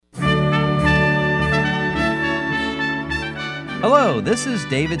Hello, this is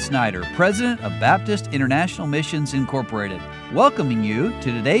David Snyder, President of Baptist International Missions Incorporated, welcoming you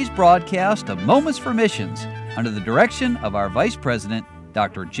to today's broadcast of Moments for Missions under the direction of our Vice President,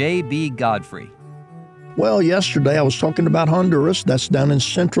 Dr. J.B. Godfrey. Well, yesterday I was talking about Honduras. That's down in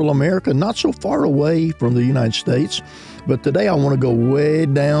Central America, not so far away from the United States. But today I want to go way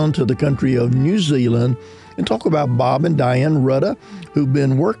down to the country of New Zealand and talk about Bob and Diane Rudda, who've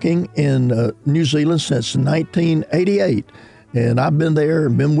been working in New Zealand since 1988. And I've been there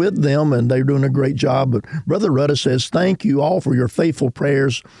and been with them, and they're doing a great job. But Brother Rudda says, thank you all for your faithful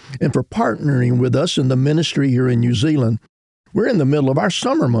prayers and for partnering with us in the ministry here in New Zealand. We're in the middle of our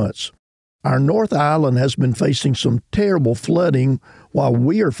summer months. Our North Island has been facing some terrible flooding while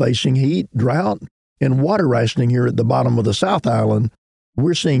we are facing heat, drought, and water rationing here at the bottom of the South Island.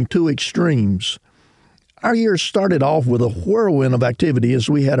 We're seeing two extremes. Our year started off with a whirlwind of activity as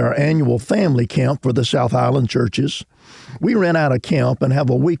we had our annual family camp for the South Island churches. We rent out a camp and have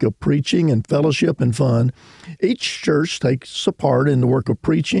a week of preaching and fellowship and fun. Each church takes a part in the work of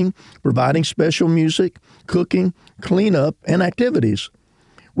preaching, providing special music, cooking, cleanup, and activities.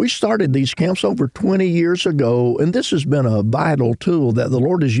 We started these camps over 20 years ago, and this has been a vital tool that the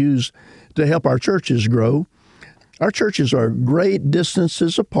Lord has used to help our churches grow. Our churches are great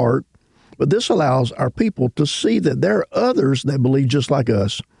distances apart, but this allows our people to see that there are others that believe just like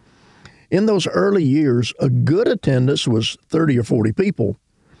us. In those early years, a good attendance was 30 or 40 people.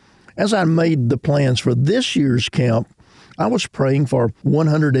 As I made the plans for this year's camp, I was praying for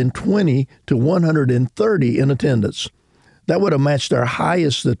 120 to 130 in attendance. That would have matched our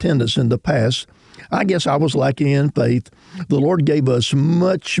highest attendance in the past. I guess I was lacking in faith. The Lord gave us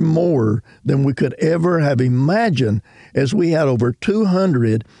much more than we could ever have imagined, as we had over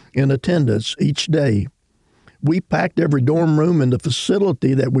 200 in attendance each day. We packed every dorm room in the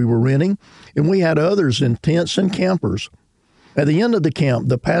facility that we were renting, and we had others in tents and campers. At the end of the camp,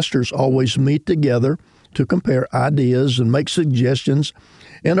 the pastors always meet together to compare ideas and make suggestions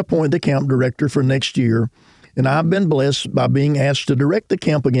and appoint the camp director for next year. And I've been blessed by being asked to direct the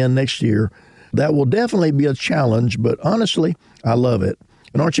camp again next year. That will definitely be a challenge, but honestly, I love it.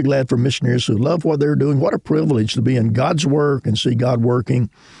 And aren't you glad for missionaries who love what they're doing? What a privilege to be in God's work and see God working.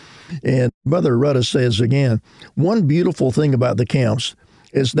 And Brother Rudda says again, one beautiful thing about the camps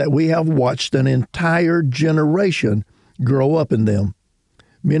is that we have watched an entire generation grow up in them.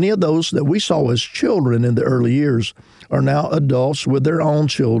 Many of those that we saw as children in the early years are now adults with their own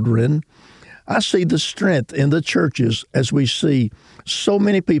children. I see the strength in the churches as we see so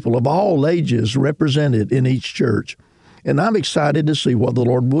many people of all ages represented in each church. And I'm excited to see what the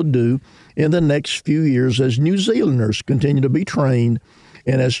Lord will do in the next few years as New Zealanders continue to be trained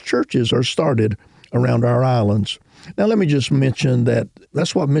and as churches are started around our islands. Now, let me just mention that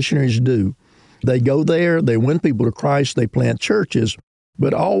that's what missionaries do. They go there, they win people to Christ, they plant churches,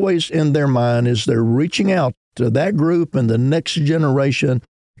 but always in their mind is they're reaching out to that group and the next generation,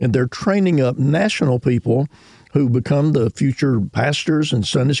 and they're training up national people who become the future pastors and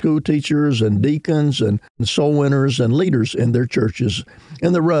Sunday school teachers and deacons and soul winners and leaders in their churches.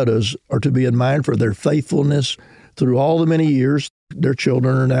 And the Ruddas are to be admired for their faithfulness through all the many years. Their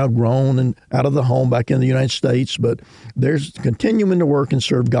children are now grown and out of the home back in the United States, but they're continuing to work and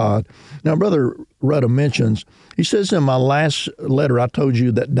serve God. Now, Brother Rudda mentions, he says in my last letter, I told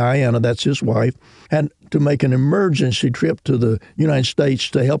you that Diana, that's his wife, had to make an emergency trip to the United States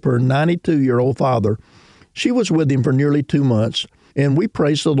to help her 92-year-old father. She was with him for nearly 2 months, and we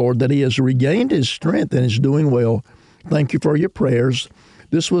praise the Lord that he has regained his strength and is doing well. Thank you for your prayers.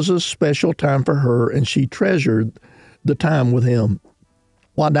 This was a special time for her, and she treasured the time with him.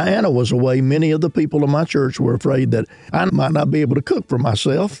 While Diana was away, many of the people in my church were afraid that I might not be able to cook for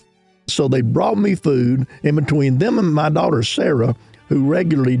myself. So they brought me food, and between them and my daughter Sarah, who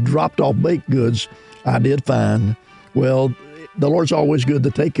regularly dropped off baked goods, I did fine. Well, the Lord's always good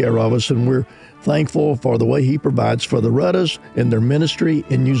to take care of us, and we're thankful for the way he provides for the Ruddas and their ministry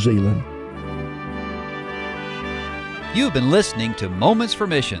in New Zealand. You've been listening to Moments for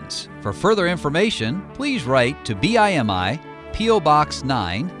Missions. For further information, please write to BIMI, P.O. Box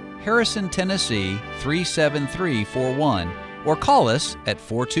 9, Harrison, Tennessee 37341, or call us at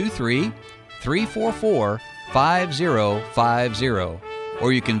 423-344-5050.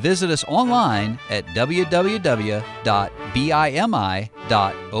 Or you can visit us online at www.bimi.org.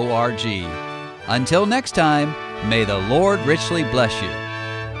 Until next time, may the Lord richly bless you.